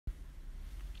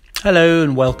Hello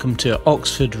and welcome to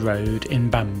Oxford Road in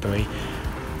Banbury.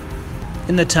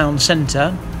 In the town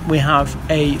centre we have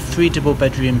a 3 double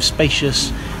bedroom spacious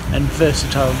and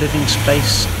versatile living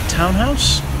space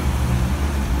townhouse.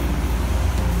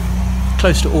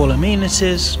 Close to all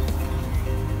amenities,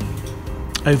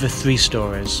 over 3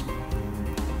 stories.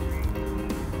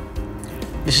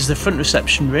 This is the front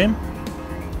reception room,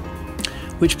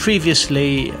 which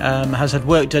previously has had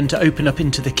work done to open up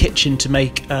into the kitchen to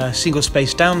make a single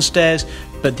space downstairs,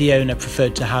 but the owner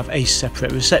preferred to have a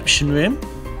separate reception room.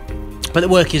 But the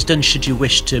work is done should you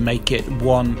wish to make it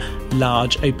one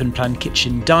large open plan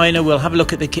kitchen diner. We'll have a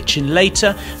look at the kitchen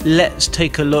later. Let's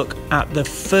take a look at the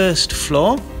first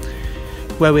floor,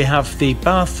 where we have the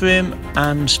bathroom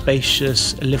and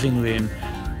spacious living room.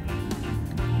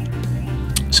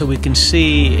 So we can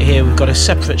see here we've got a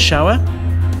separate shower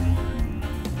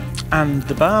and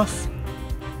the bath.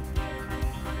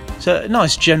 So a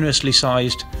nice generously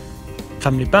sized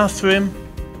family bathroom.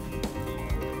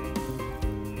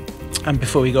 And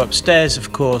before we go upstairs,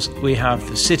 of course, we have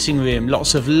the sitting room.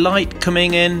 Lots of light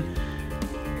coming in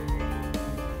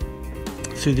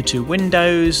through the 2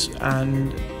 windows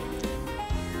and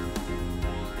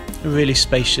a really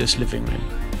spacious living room.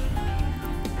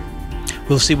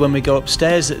 We'll see when we go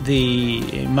upstairs that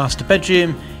the master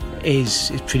bedroom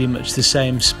is pretty much the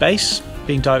same space,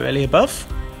 being directly above.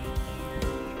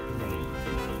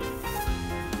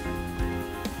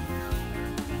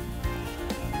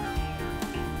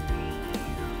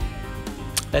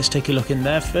 Let's take a look in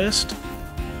there first.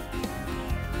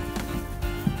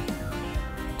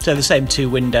 So the same 2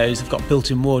 windows, they've got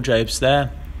built-in wardrobes there.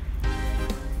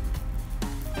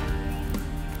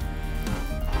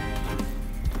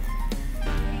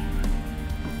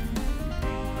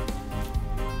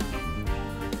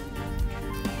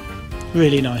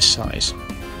 Really nice size.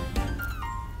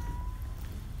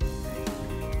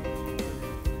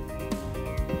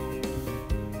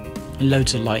 And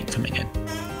loads of light coming in.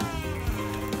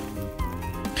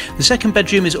 The second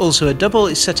bedroom is also a double.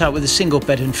 It's set out with a single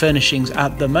bed and furnishings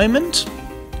at the moment.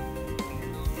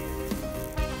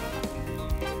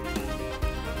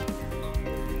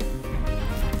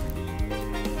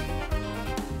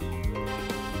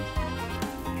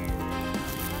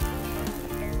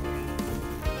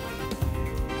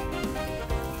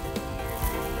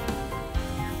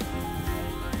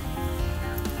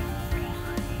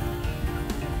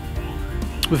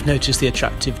 We've noticed the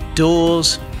attractive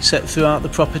doors set throughout the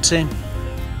property.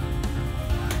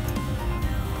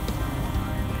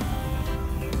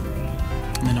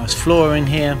 And the nice flooring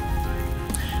here.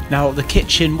 Now the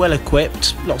kitchen, well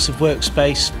equipped, lots of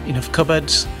workspace, enough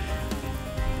cupboards.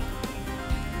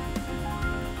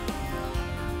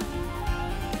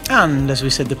 And as we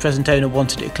said, the present owner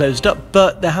wanted it closed up,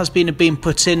 but there has been a beam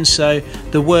put in, so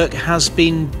the work has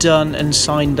been done and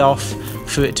signed off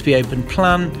for it to be open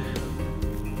plan.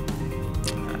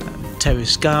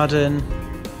 Terrace garden,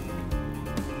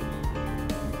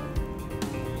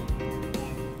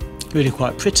 really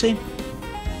quite pretty.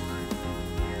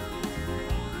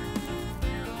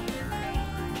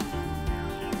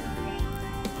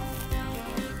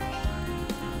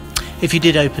 If you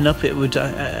did open up, it would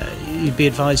you'd be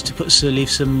advised to leave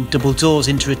some double doors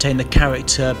in to retain the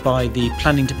character by the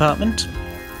planning department.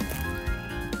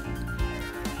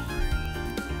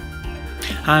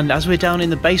 And as we're down in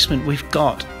the basement, we've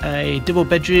got a double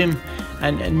bedroom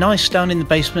and nice down in the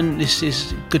basement. This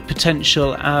is good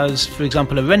potential as, for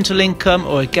example, a rental income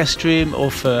or a guest room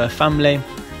or for a family.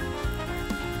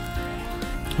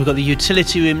 We've got the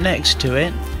utility room next to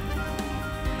it.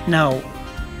 Now,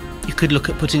 you could look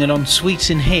at putting an ensuite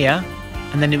in here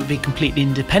and then it would be completely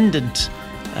independent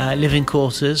living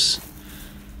quarters.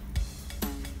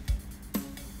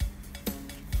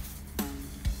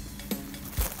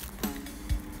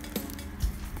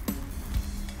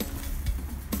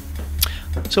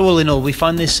 So all in all, we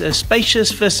find this a spacious,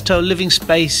 versatile living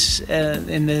space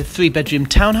in the 3 bedroom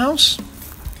townhouse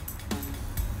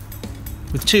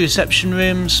with 2 reception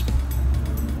rooms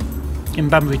in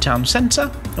Banbury town centre,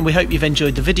 and we hope you've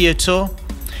enjoyed the video tour.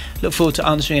 Look forward to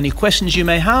answering any questions you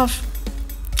may have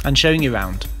and showing you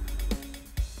around.